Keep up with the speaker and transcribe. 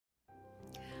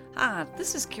Hi,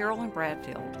 this is Carolyn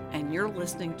Bradfield, and you're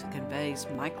listening to Convey's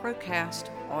Microcast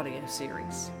audio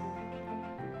series.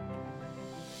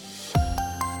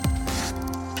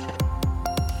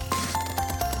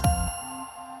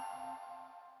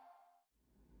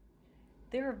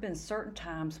 There have been certain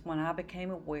times when I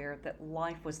became aware that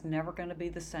life was never going to be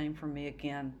the same for me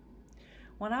again.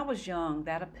 When I was young,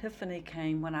 that epiphany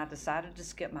came when I decided to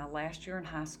skip my last year in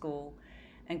high school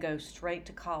and go straight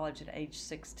to college at age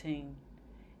 16.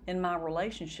 In my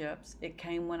relationships, it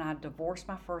came when I divorced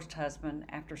my first husband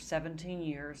after 17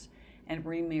 years and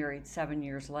remarried 7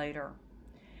 years later.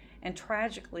 And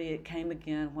tragically, it came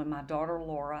again when my daughter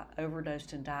Laura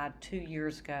overdosed and died 2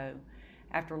 years ago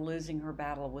after losing her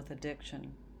battle with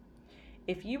addiction.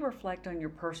 If you reflect on your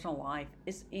personal life,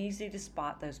 it's easy to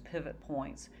spot those pivot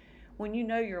points when you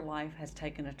know your life has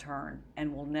taken a turn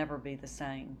and will never be the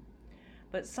same.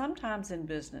 But sometimes in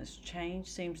business, change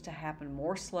seems to happen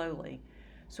more slowly,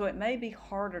 so it may be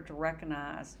harder to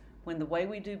recognize when the way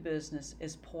we do business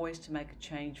is poised to make a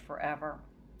change forever.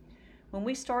 When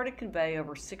we started Convey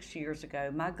over 6 years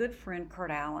ago, my good friend Kurt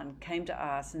Allen came to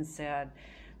us and said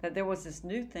that there was this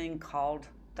new thing called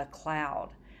the cloud,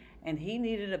 and he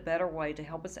needed a better way to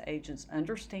help his agents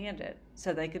understand it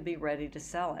so they could be ready to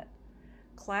sell it.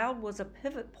 Cloud was a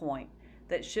pivot point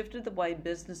that shifted the way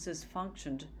businesses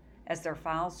functioned as their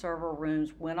file server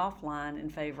rooms went offline in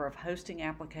favor of hosting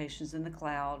applications in the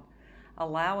cloud,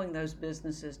 allowing those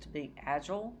businesses to be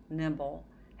agile, nimble,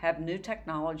 have new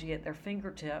technology at their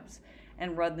fingertips,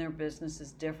 and run their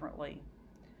businesses differently.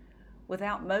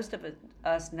 Without most of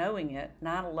us knowing it,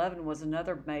 9/11 was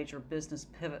another major business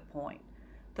pivot point.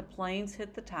 The planes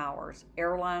hit the towers,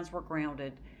 airlines were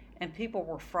grounded, and people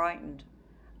were frightened.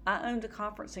 I owned a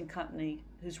conferencing company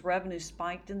whose revenue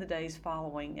spiked in the days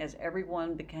following as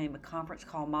everyone became a conference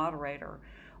call moderator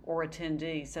or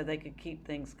attendee so they could keep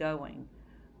things going.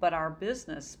 But our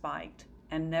business spiked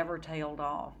and never tailed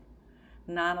off.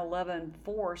 9/11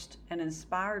 forced and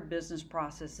inspired business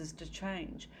processes to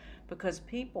change because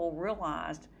people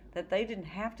realized that they didn't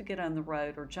have to get on the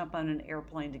road or jump on an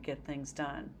airplane to get things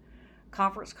done.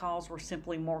 Conference calls were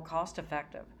simply more cost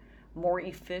effective, more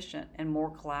efficient, and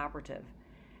more collaborative.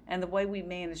 And the way we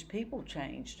managed people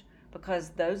changed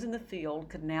because those in the field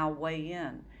could now weigh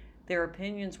in. Their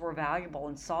opinions were valuable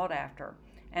and sought after,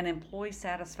 and employee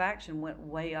satisfaction went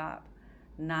way up.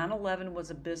 9/11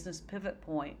 was a business pivot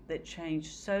point that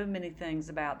changed so many things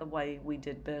about the way we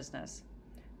did business.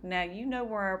 Now, you know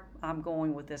where I'm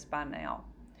going with this by now.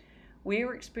 We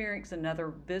are experiencing another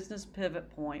business pivot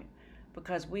point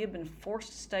because we have been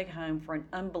forced to stay home for an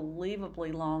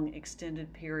unbelievably long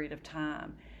extended period of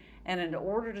time. And in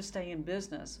order to stay in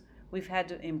business, we've had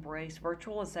to embrace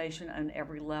virtualization on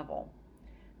every level.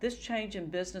 This change in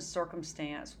business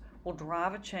circumstance will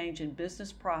drive a change in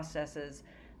business processes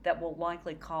that will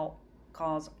likely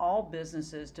cause all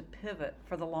businesses to pivot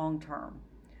for the long term.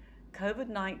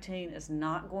 COVID-19 is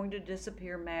not going to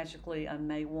disappear magically on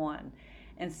May 1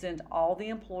 and send all the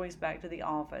employees back to the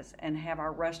office and have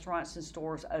our restaurants and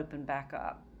stores open back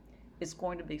up. It's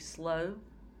going to be slow,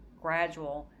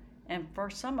 gradual, and for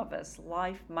some of us,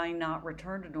 life may not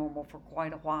return to normal for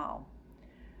quite a while.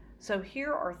 So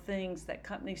here are things that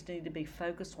companies need to be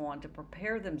focused on to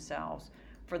prepare themselves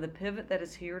for the pivot that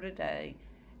is here today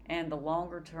and the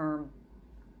longer term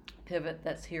pivot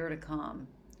that's here to come.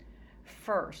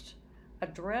 First,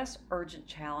 address urgent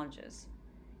challenges.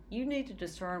 You need to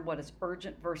discern what is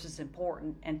urgent versus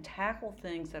important and tackle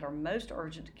things that are most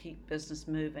urgent to keep business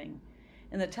moving.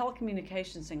 In the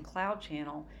telecommunications and cloud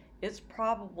channel, it's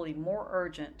probably more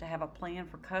urgent to have a plan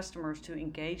for customers to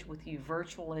engage with you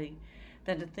virtually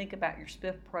than to think about your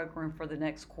SPIF program for the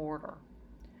next quarter.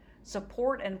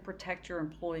 Support and protect your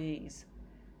employees.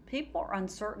 People are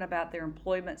uncertain about their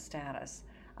employment status,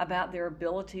 about their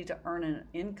ability to earn an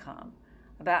income,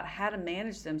 about how to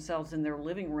manage themselves in their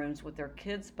living rooms with their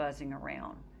kids buzzing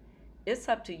around. It's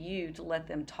up to you to let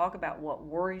them talk about what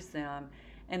worries them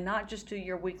and not just do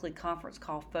your weekly conference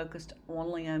call focused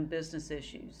only on business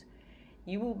issues.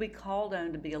 You will be called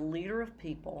on to be a leader of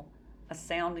people, a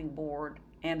sounding board,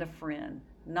 and a friend,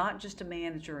 not just a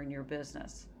manager in your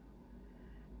business.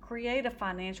 Create a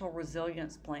financial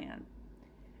resilience plan.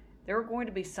 There are going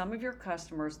to be some of your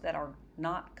customers that are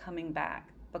not coming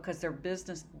back because their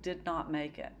business did not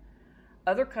make it.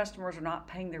 Other customers are not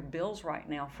paying their bills right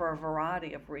now for a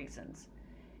variety of reasons.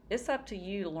 It's up to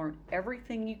you to learn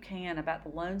everything you can about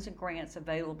the loans and grants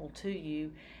available to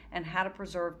you and how to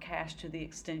preserve cash to the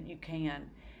extent you can,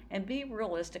 and be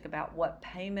realistic about what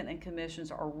payment and commissions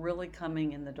are really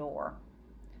coming in the door.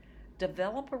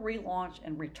 Develop a relaunch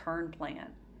and return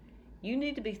plan. You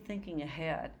need to be thinking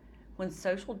ahead. When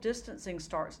social distancing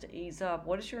starts to ease up,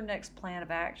 what is your next plan of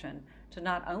action to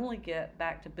not only get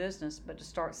back to business, but to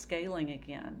start scaling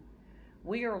again?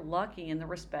 We are lucky in the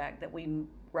respect that we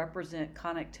represent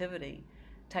connectivity,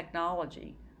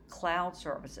 technology, cloud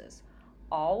services,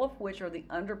 all of which are the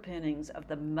underpinnings of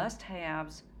the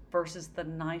must-haves versus the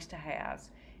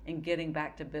nice-to-haves in getting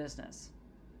back to business.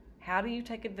 How do you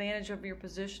take advantage of your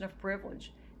position of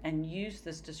privilege and use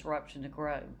this disruption to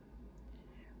grow?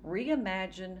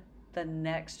 Reimagine the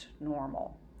next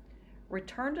normal.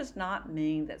 Return does not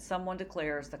mean that someone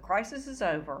declares the crisis is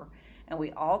over and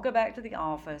we all go back to the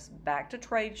office, back to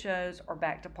trade shows, or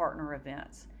back to partner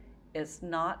events. It's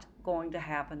not going to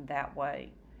happen that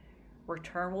way.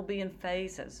 Return will be in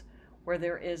phases where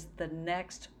there is the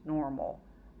next normal,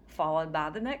 followed by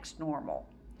the next normal.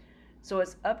 So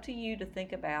it's up to you to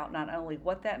think about not only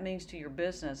what that means to your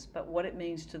business, but what it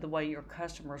means to the way your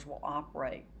customers will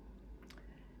operate.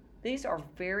 These are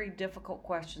very difficult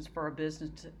questions for a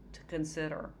business to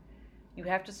consider. You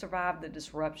have to survive the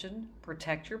disruption,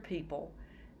 protect your people,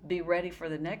 be ready for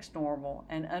the next normal,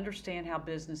 and understand how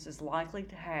business is likely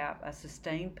to have a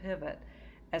sustained pivot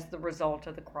as the result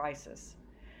of the crisis.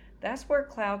 That's where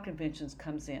Cloud Conventions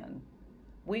comes in.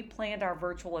 We planned our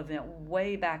virtual event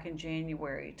way back in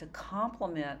January to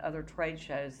complement other trade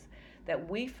shows that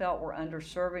we felt were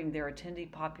underserving their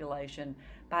attendee population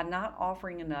by not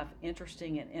offering enough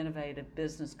interesting and innovative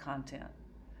business content.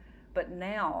 But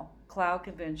now, Cloud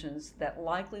Conventions, that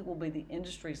likely will be the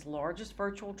industry's largest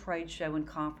virtual trade show and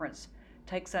conference,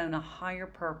 takes on a higher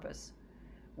purpose.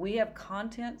 We have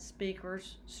content,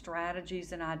 speakers,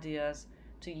 strategies, and ideas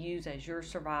to use as your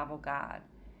survival guide.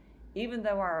 Even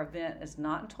though our event is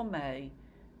not until May,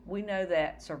 we know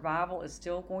that survival is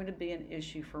still going to be an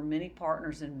issue for many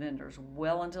partners and vendors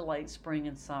well into late spring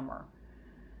and summer.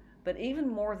 But even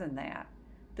more than that,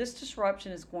 this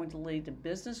disruption is going to lead to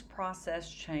business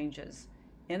process changes,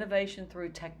 innovation through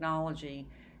technology,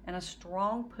 and a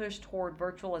strong push toward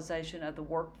virtualization of the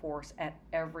workforce at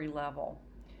every level.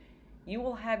 You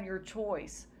will have your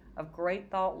choice of great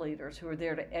thought leaders who are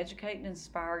there to educate and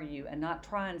inspire you and not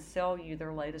try and sell you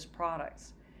their latest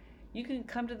products. You can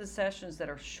come to the sessions that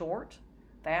are short,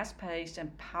 fast-paced,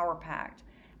 and power-packed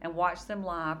and watch them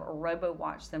live or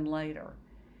robo-watch them later.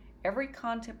 Every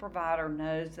content provider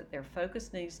knows that their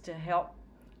focus needs to help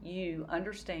you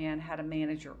understand how to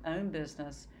manage your own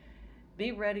business,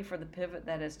 be ready for the pivot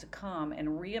that is to come, and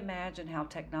reimagine how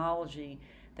technology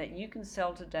that you can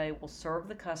sell today will serve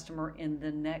the customer in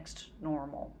the next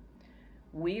normal.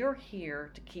 We are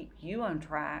here to keep you on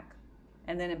track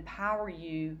and then empower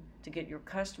you to get your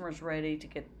customers ready to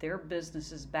get their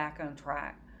businesses back on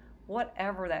track,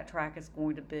 whatever that track is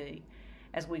going to be,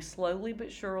 as we slowly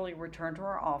but surely return to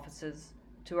our offices,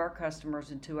 to our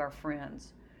customers, and to our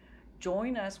friends.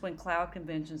 Join us when Cloud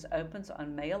Conventions opens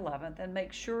on May 11th and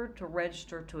make sure to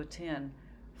register to attend,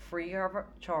 free of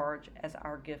charge, as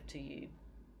our gift to you.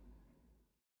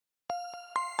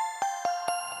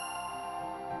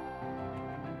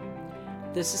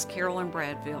 This is Carolyn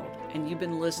Bradfield, and you've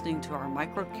been listening to our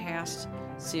microcast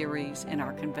series in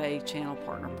our Convey Channel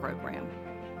Partner Program.